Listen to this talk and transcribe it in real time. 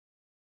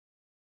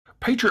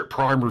Patriot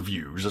Prime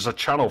Reviews is a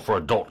channel for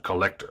adult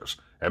collectors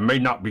and may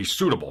not be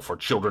suitable for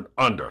children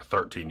under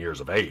 13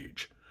 years of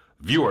age.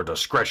 Viewer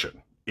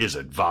discretion is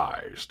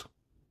advised.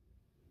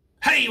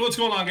 Hey, what's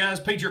going on,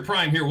 guys? Patriot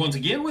Prime here once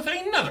again with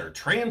another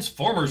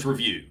Transformers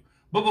review.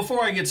 But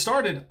before I get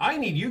started, I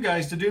need you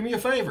guys to do me a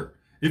favor.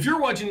 If you're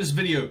watching this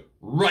video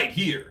right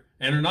here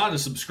and are not a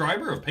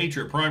subscriber of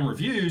Patriot Prime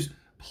Reviews,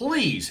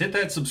 please hit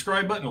that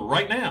subscribe button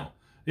right now.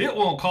 It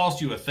won't cost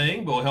you a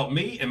thing, but will help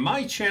me and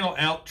my channel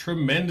out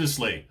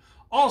tremendously.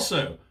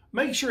 Also,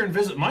 make sure and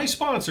visit my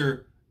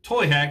sponsor,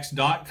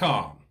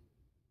 Toyhax.com.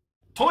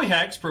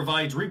 Toyhax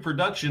provides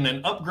reproduction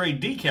and upgrade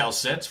decal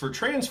sets for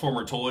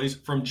Transformer toys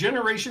from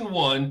Generation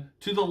 1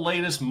 to the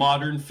latest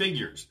modern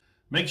figures.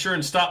 Make sure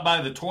and stop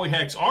by the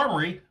Toyhax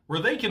Armory, where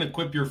they can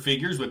equip your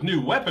figures with new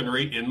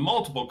weaponry in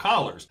multiple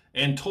colors.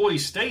 And Toy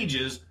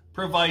Stages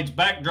provides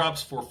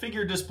backdrops for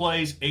figure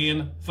displays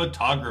and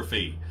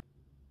photography.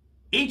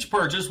 Each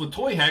purchase with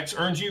Toyhax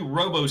earns you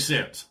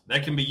RoboCents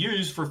that can be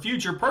used for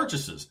future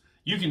purchases.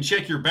 You can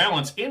check your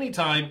balance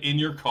anytime in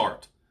your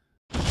cart.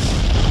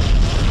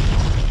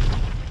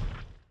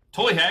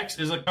 Toyhax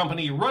is a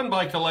company run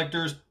by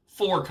collectors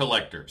for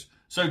collectors.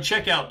 So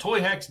check out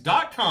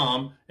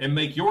Toyhax.com and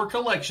make your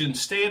collection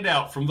stand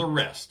out from the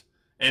rest.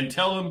 And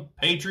tell them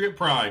Patriot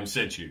Prime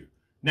sent you.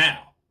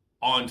 Now,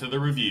 on to the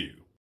review.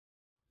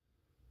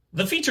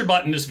 The featured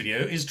bot in this video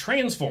is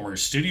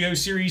Transformers Studio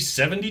Series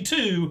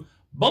 72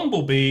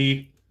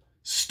 Bumblebee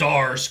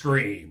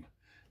Starscream.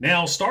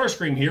 Now,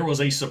 Starscream here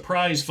was a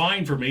surprise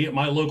find for me at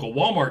my local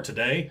Walmart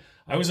today.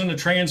 I was in the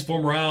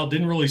Transformer aisle,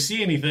 didn't really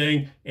see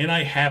anything, and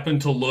I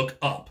happened to look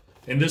up.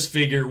 And this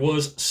figure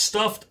was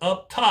stuffed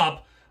up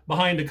top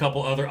behind a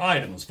couple other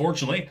items.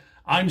 Fortunately,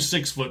 I'm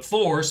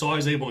 6'4", so I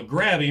was able to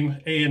grab him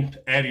and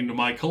add him to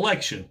my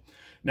collection.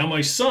 Now,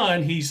 my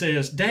son, he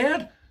says,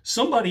 "Dad,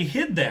 somebody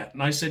hid that."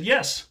 And I said,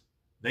 "Yes,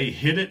 they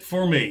hid it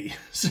for me."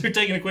 So we're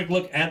taking a quick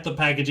look at the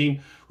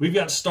packaging. We've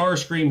got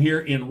Starscream here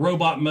in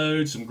robot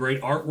mode, some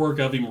great artwork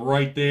of him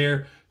right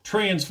there.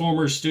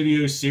 Transformers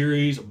Studio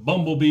Series,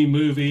 Bumblebee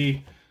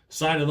movie.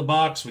 Side of the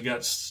box, we got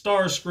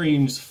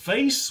Starscream's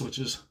face, which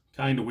is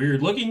kind of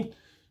weird looking.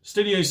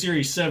 Studio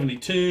Series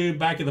 72.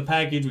 Back of the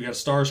package, we got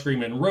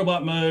Starscream in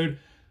robot mode,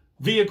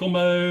 vehicle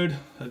mode,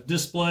 a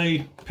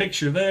display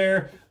picture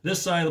there.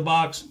 This side of the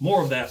box,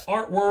 more of that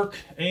artwork,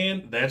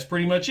 and that's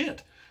pretty much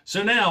it.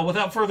 So now,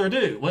 without further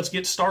ado, let's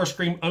get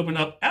Starscream opened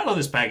up out of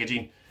this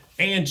packaging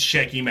and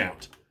check him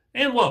out.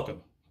 And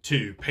welcome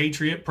to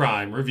Patriot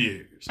Prime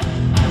Reviews.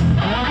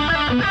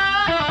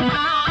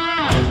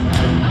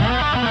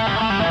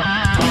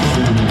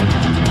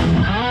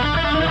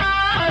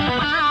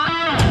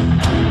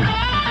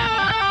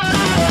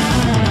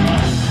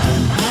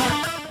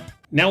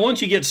 Now,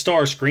 once you get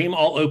Starscream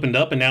all opened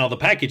up and out of the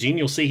packaging,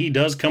 you'll see he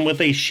does come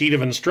with a sheet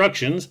of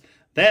instructions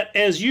that,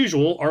 as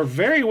usual, are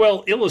very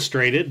well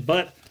illustrated,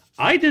 but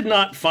I did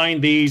not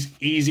find these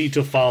easy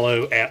to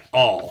follow at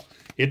all.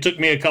 It took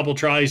me a couple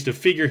tries to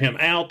figure him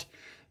out.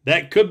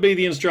 That could be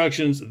the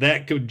instructions,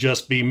 that could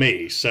just be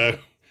me. So,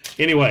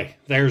 anyway,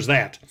 there's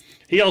that.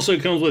 He also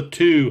comes with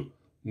two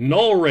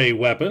null ray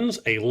weapons,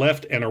 a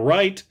left and a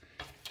right,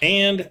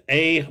 and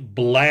a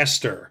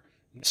blaster.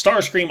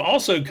 Starscream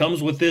also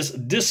comes with this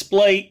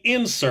display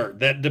insert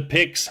that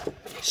depicts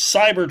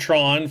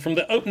Cybertron from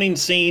the opening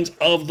scenes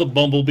of the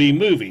Bumblebee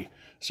movie.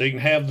 So you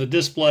can have the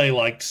display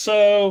like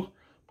so,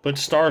 put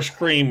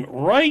Starscream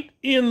right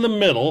in the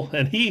middle,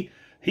 and he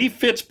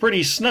fits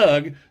pretty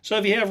snug. So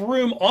if you have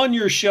room on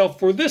your shelf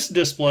for this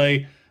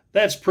display,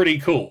 that's pretty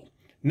cool.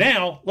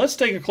 Now, let's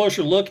take a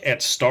closer look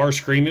at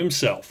Starscream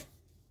himself.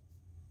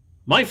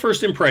 My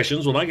first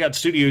impressions when I got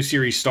Studio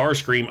Series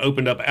Starscream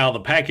opened up out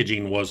of the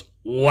packaging was,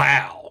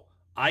 wow,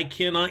 I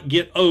cannot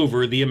get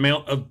over the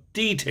amount of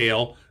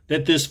detail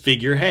that this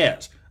figure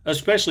has,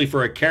 especially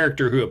for a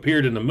character who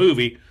appeared in the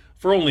movie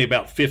for only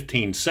about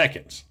 15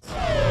 seconds.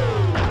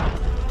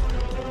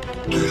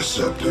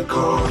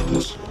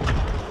 Decepticons,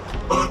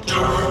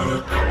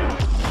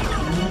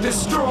 attack!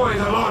 Destroy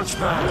the launch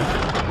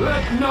pad!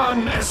 Let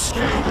none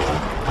escape!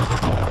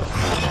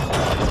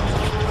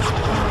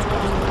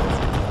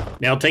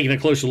 Now, taking a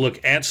closer look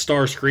at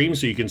Starscream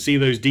so you can see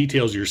those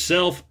details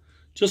yourself,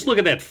 just look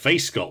at that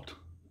face sculpt.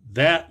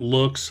 That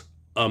looks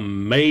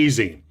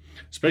amazing,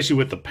 especially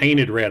with the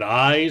painted red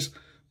eyes,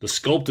 the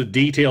sculpted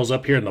details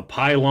up here in the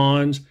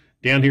pylons,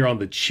 down here on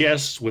the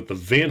chest with the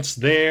vents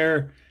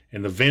there,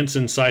 and the vents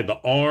inside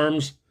the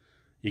arms.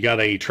 You got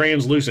a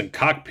translucent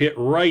cockpit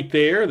right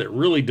there that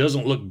really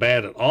doesn't look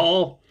bad at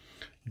all.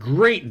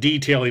 Great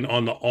detailing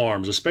on the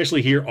arms,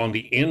 especially here on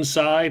the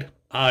inside.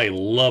 I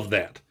love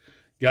that.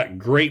 Got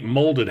great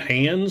molded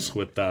hands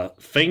with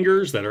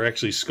fingers that are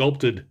actually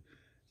sculpted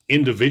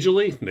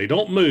individually. They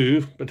don't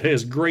move, but it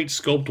has great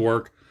sculpt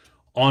work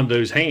on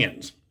those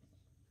hands.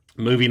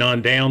 Moving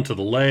on down to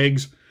the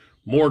legs,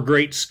 more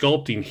great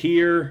sculpting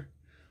here,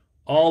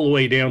 all the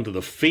way down to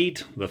the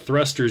feet, the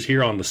thrusters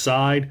here on the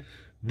side.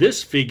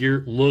 This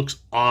figure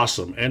looks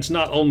awesome, and it's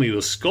not only the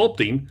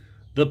sculpting,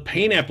 the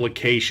paint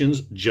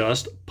applications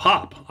just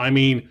pop. I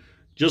mean,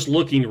 just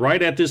looking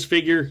right at this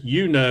figure,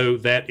 you know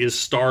that is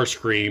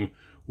Starscream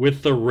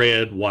with the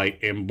red,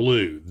 white, and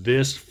blue.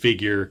 This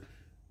figure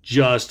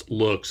just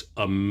looks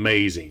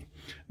amazing.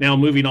 Now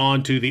moving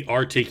on to the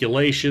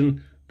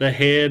articulation, the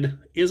head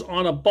is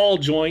on a ball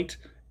joint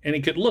and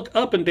it could look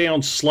up and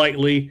down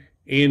slightly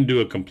and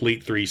do a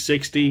complete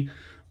 360.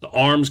 The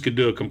arms could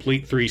do a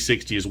complete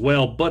 360 as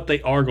well, but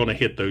they are going to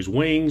hit those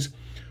wings.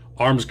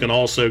 Arms can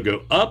also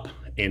go up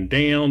and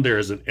down. There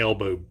is an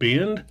elbow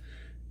bend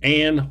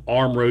and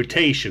arm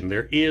rotation.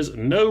 There is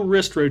no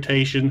wrist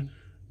rotation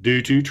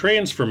due to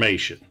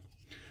transformation.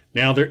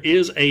 Now there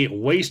is a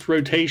waist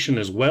rotation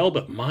as well,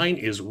 but mine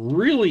is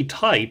really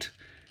tight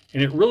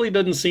and it really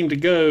doesn't seem to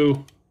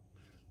go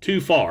too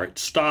far. It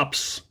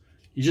stops.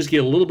 You just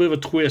get a little bit of a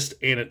twist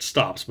and it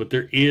stops, but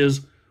there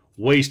is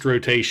waist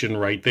rotation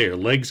right there.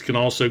 Legs can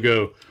also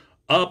go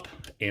up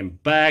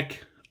and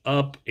back,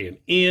 up and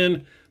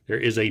in. There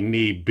is a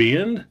knee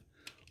bend,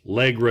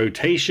 leg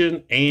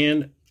rotation,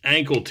 and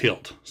ankle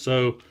tilt.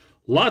 So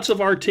lots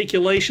of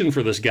articulation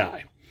for this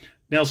guy.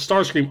 Now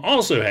Starscream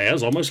also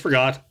has, almost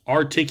forgot,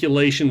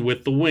 articulation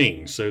with the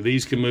wings. So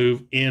these can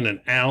move in and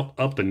out,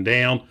 up and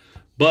down,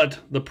 but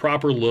the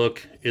proper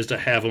look is to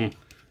have them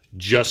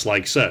just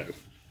like so.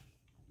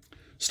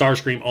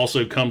 Starscream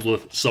also comes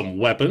with some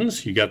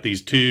weapons. You got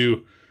these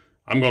two,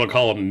 I'm going to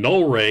call them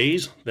null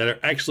rays, that are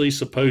actually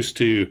supposed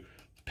to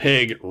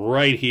peg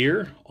right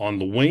here on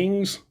the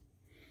wings.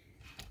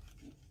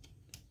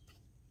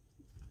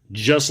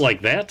 Just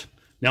like that.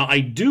 Now I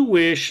do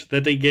wish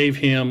that they gave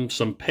him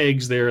some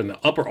pegs there in the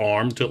upper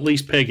arm to at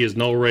least peg his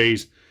null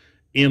rays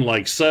in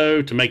like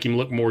so to make him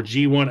look more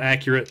G1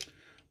 accurate.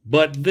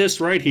 But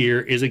this right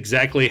here is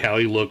exactly how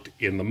he looked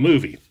in the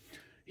movie.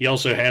 He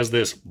also has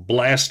this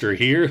blaster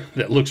here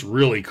that looks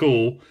really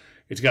cool.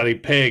 It's got a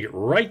peg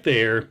right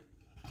there.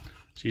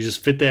 So you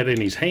just fit that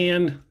in his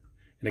hand,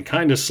 and it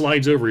kind of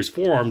slides over his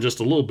forearm just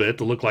a little bit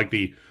to look like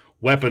the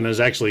weapon is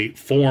actually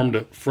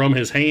formed from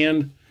his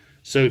hand.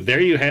 So there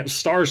you have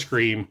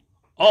Starscream,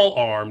 all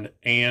armed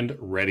and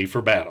ready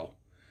for battle.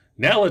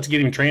 Now let's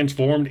get him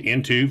transformed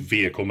into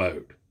vehicle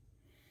mode.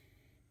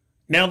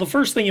 Now the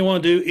first thing you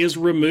want to do is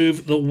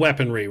remove the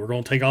weaponry. We're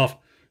going to take off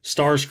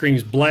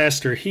Starscream's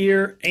blaster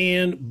here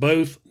and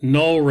both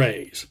null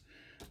rays.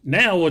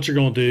 Now what you're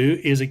going to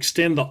do is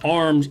extend the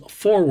arms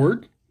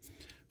forward,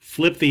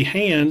 flip the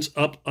hands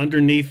up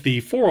underneath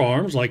the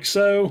forearms like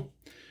so,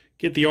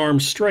 get the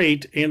arms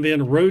straight, and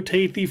then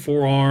rotate the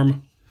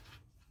forearm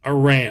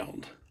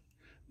around.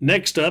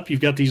 Next up,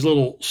 you've got these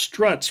little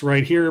struts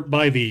right here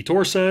by the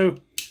torso.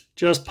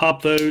 Just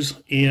pop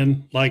those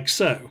in like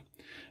so.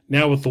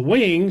 Now with the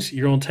wings,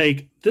 you're going to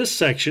take this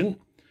section,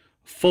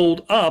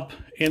 fold up,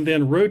 and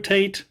then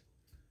rotate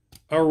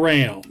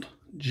around,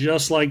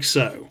 just like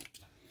so.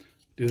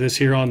 Do this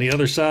here on the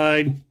other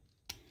side.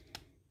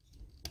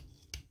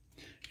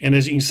 And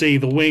as you can see,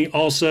 the wing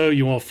also,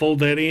 you want to fold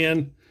that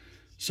in.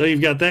 So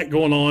you've got that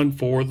going on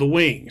for the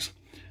wings.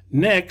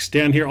 Next,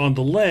 down here on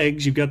the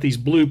legs, you've got these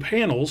blue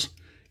panels.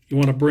 You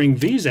want to bring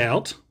these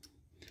out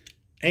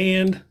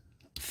and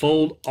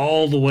fold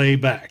all the way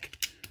back.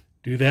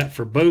 Do that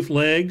for both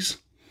legs.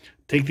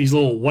 Take these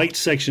little white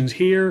sections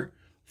here,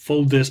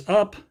 fold this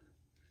up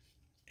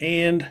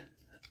and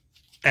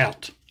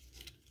out.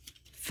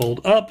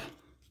 Fold up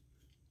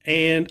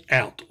and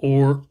out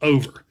or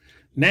over.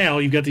 Now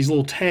you've got these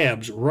little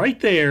tabs right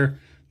there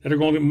that are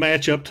going to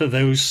match up to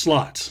those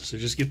slots. So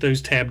just get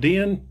those tabbed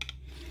in.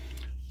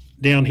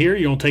 Down here,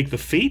 you're going to take the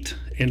feet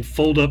and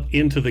fold up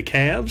into the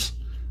calves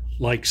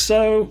like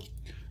so.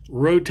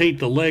 Rotate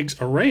the legs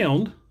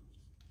around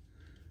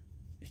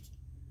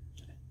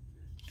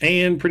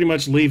and pretty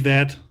much leave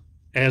that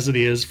as it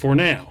is for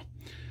now.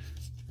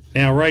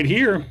 Now right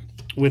here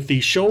with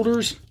the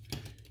shoulders,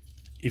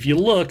 if you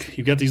look,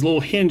 you've got these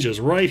little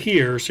hinges right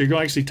here. So you're going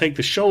to actually take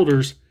the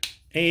shoulders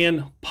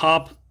and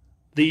pop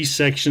these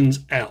sections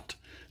out.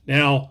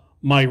 Now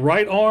my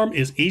right arm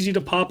is easy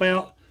to pop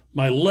out.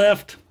 My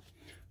left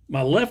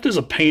is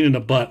a pain in the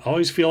butt. I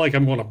always feel like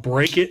I'm going to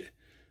break it.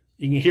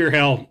 You can hear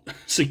how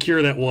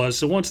secure that was.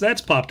 So once that's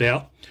popped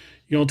out,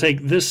 you're going to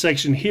take this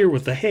section here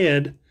with the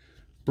head,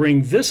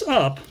 bring this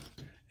up,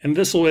 and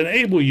this will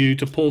enable you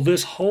to pull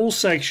this whole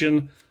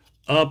section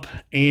up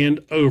and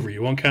over.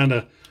 You want to kind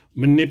of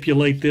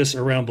manipulate this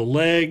around the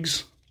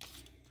legs,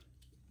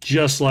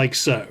 just like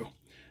so.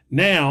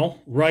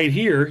 Now, right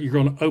here, you're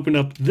going to open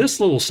up this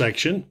little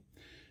section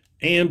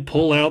and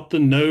pull out the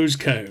nose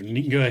cone. And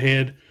you can go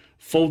ahead,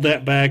 fold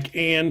that back,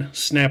 and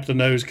snap the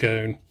nose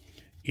cone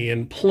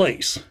in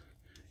place.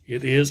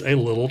 It is a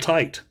little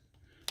tight.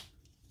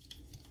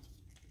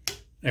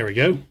 There we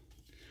go.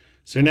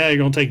 So now you're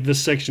going to take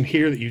this section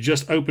here that you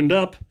just opened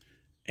up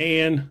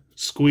and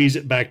squeeze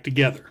it back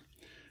together.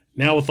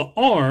 Now with the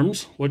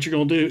arms, what you're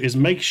going to do is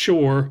make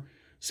sure,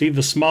 see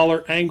the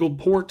smaller angled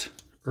port,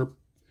 or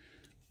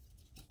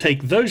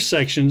take those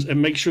sections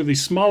and make sure the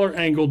smaller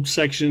angled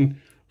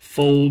section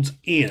folds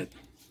in.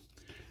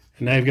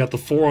 And now you've got the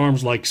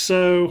forearms like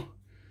so.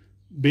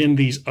 Bend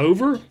these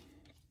over,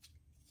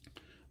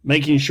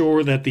 making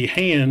sure that the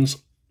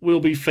hands will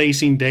be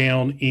facing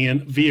down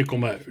in vehicle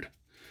mode.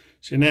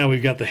 So now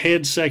we've got the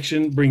head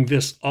section, bring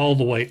this all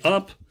the way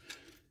up,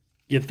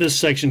 get this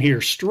section here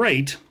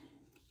straight.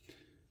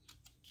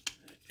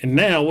 And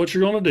now what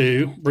you're going to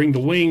do, bring the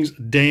wings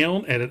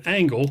down at an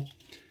angle,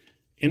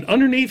 and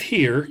underneath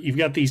here, you've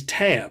got these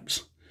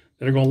tabs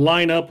that are going to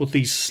line up with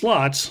these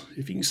slots,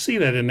 if you can see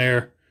that in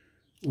there,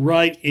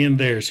 right in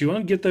there. So you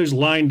want to get those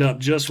lined up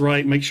just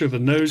right, make sure the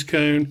nose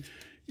cone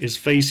is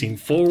facing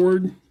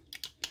forward.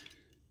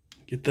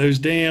 Get those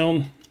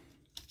down.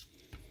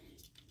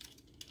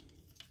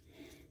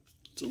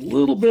 It's a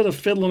little bit of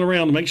fiddling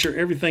around to make sure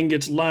everything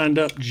gets lined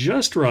up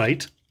just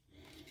right.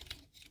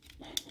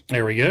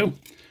 There we go.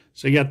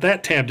 So you got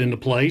that tabbed into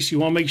place. You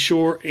want to make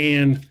sure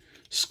and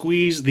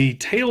squeeze the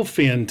tail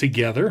fin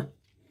together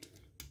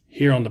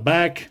here on the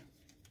back.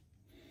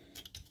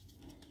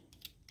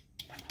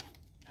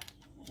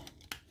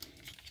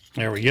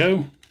 There we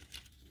go.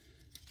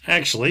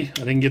 Actually, I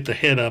didn't get the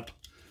head up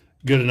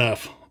good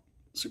enough.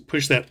 So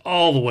push that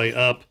all the way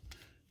up.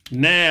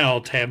 Now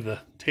tab the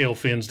tail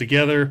fins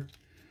together.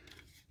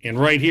 And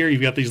right here,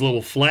 you've got these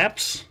little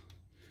flaps.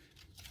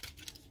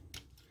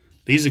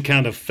 These have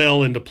kind of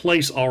fell into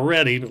place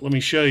already, but let me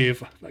show you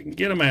if I can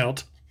get them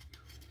out.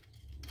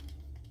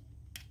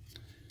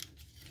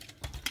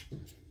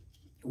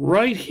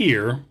 Right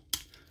here,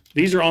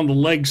 these are on the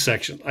leg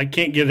section. I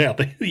can't get it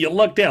out. You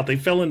lucked out. They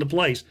fell into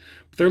place.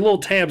 But they're little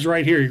tabs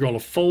right here. You're going to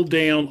fold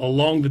down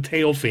along the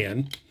tail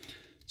fin.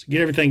 So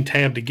get everything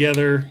tabbed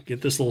together.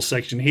 Get this little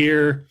section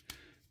here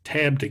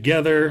tabbed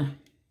together.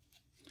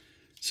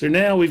 So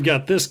now we've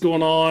got this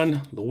going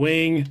on, the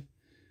wing.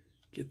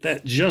 Get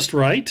that just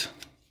right.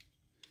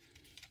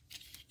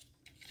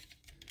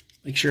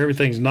 Make sure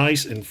everything's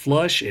nice and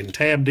flush and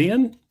tabbed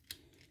in.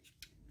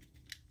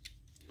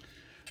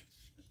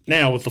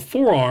 Now with the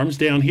forearms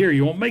down here,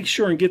 you want to make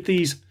sure and get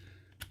these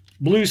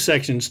blue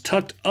sections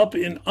tucked up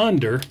and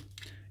under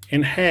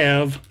and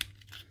have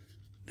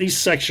these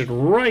sections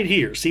right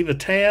here. See the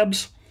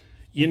tabs?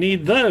 You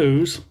need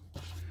those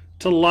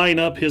to line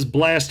up his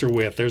blaster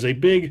with. There's a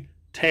big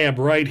tab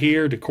right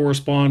here to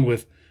correspond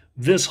with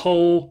this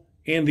hole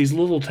and these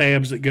little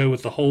tabs that go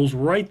with the holes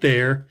right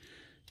there.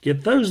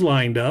 Get those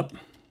lined up.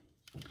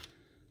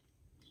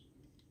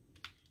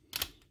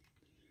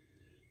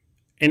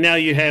 And now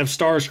you have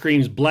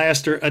Starscream's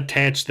blaster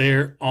attached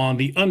there on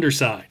the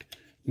underside.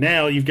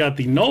 Now you've got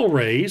the null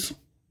rays,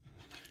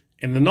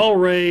 and the null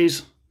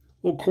rays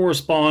will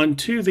correspond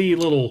to the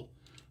little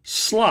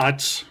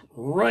slots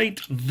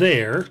right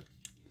there.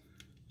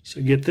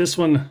 So get this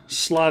one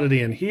slotted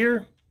in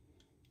here,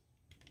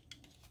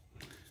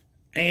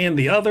 and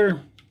the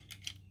other.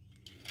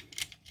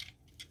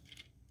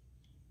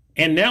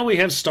 And now we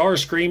have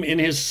Starscream in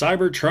his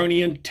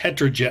Cybertronian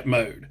Tetrajet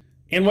mode.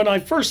 And when I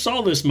first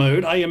saw this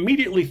mode, I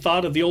immediately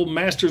thought of the old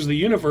Masters of the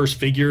Universe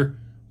figure,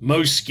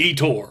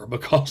 Mosquitor,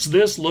 because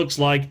this looks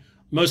like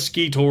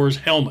Mosquitor's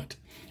helmet.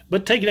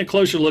 But taking a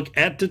closer look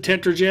at the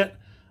Tetrajet,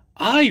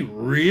 I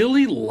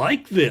really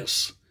like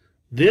this.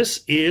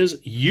 This is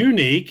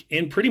unique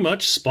and pretty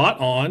much spot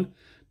on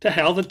to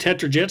how the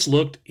Tetrajets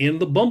looked in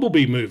the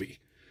Bumblebee movie.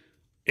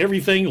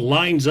 Everything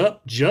lines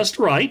up just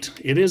right.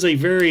 It is a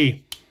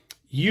very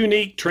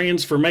unique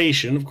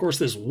transformation. Of course,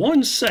 this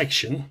one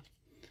section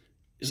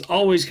is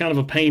always kind of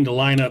a pain to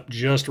line up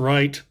just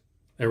right.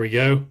 There we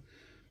go.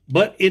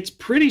 But it's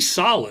pretty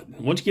solid.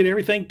 Once you get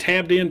everything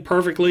tabbed in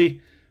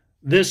perfectly,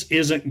 this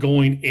isn't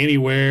going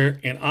anywhere,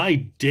 and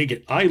I dig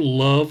it. I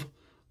love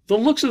the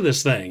looks of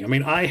this thing. I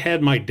mean, I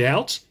had my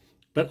doubts,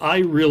 but I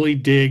really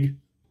dig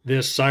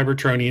this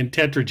Cybertronian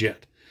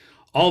Tetrajet.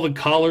 All the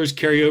collars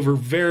carry over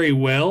very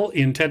well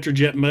in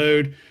Tetrajet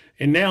mode,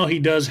 and now he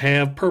does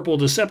have purple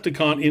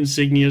Decepticon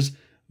insignias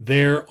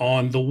there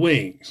on the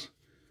wings.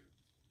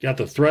 Got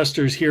the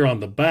thrusters here on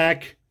the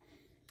back.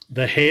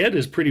 The head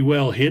is pretty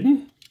well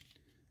hidden.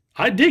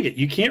 I dig it.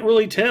 You can't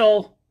really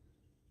tell.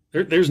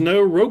 There's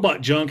no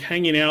robot junk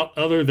hanging out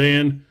other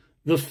than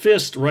the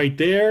fist right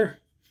there.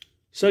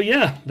 So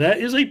yeah, that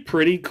is a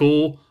pretty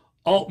cool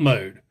alt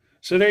mode.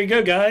 So there you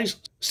go, guys.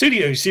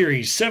 Studio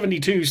Series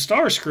 72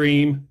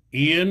 Starscream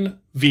in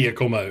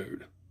vehicle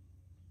mode.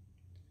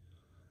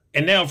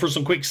 And now for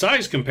some quick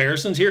size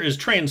comparisons. Here is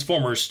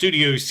Transformers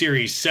Studio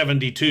Series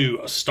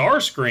 72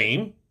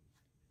 Starscream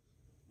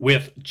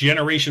with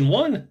Generation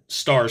 1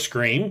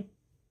 Starscream,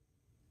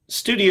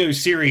 Studio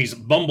Series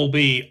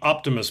Bumblebee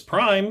Optimus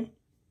Prime,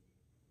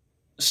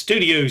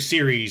 Studio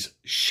Series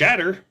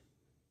Shatter,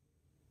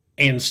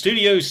 and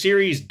Studio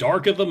Series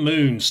Dark of the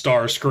Moon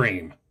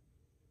Starscream.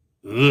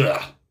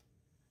 Ugh.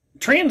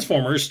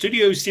 Transformers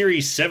Studio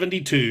Series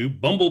 72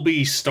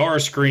 Bumblebee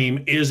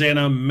Starscream is an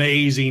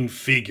amazing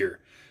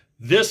figure.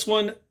 This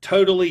one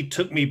totally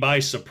took me by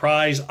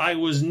surprise. I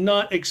was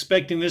not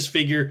expecting this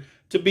figure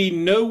to be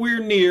nowhere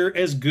near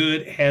as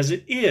good as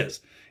it is.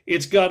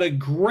 It's got a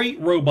great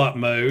robot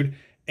mode,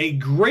 a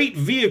great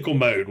vehicle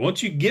mode.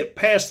 Once you get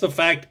past the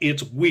fact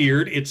it's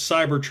weird, it's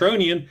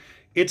Cybertronian,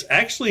 it's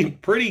actually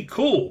pretty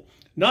cool.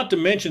 Not to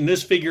mention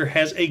this figure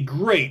has a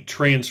great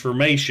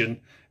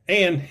transformation,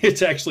 and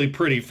it's actually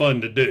pretty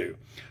fun to do.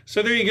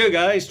 So there you go,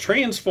 guys.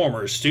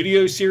 Transformers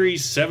Studio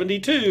Series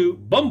 72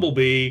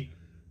 Bumblebee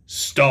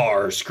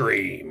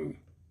Starscream.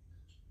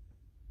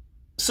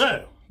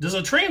 So, does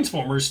a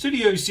Transformers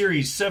Studio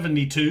Series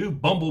 72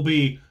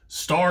 Bumblebee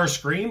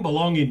Starscream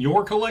belong in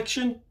your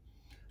collection?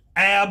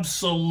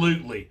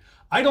 Absolutely.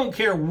 I don't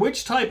care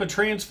which type of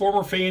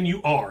Transformer fan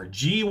you are,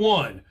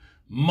 G1,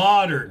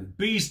 Modern,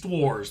 Beast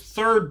Wars,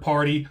 Third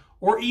Party,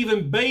 or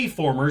even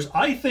Bayformers.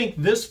 I think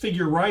this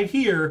figure right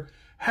here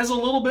has a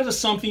little bit of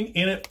something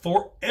in it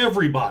for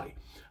everybody.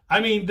 I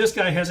mean, this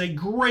guy has a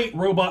great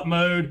robot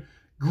mode,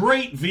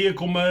 great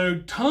vehicle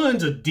mode,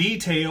 tons of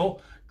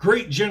detail,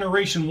 great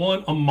Generation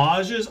 1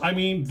 homages. I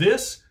mean,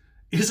 this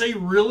is a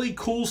really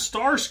cool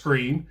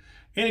Starscream,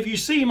 and if you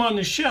see him on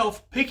the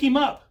shelf, pick him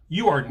up.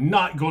 You are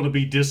not going to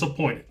be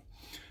disappointed.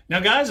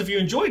 Now, guys, if you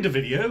enjoyed the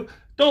video,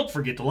 don't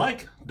forget to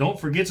like, don't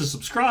forget to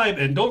subscribe,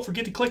 and don't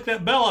forget to click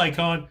that bell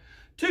icon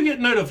to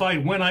get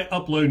notified when I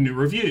upload new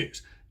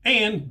reviews.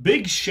 And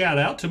big shout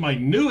out to my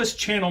newest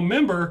channel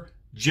member,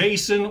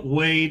 Jason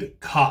Wade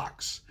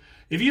Cox.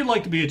 If you'd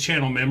like to be a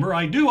channel member,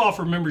 I do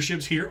offer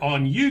memberships here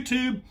on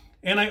YouTube,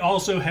 and I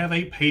also have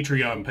a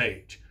Patreon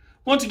page.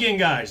 Once again,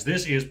 guys,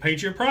 this is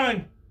Patriot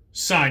Prime,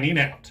 signing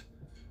out.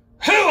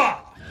 Hooah!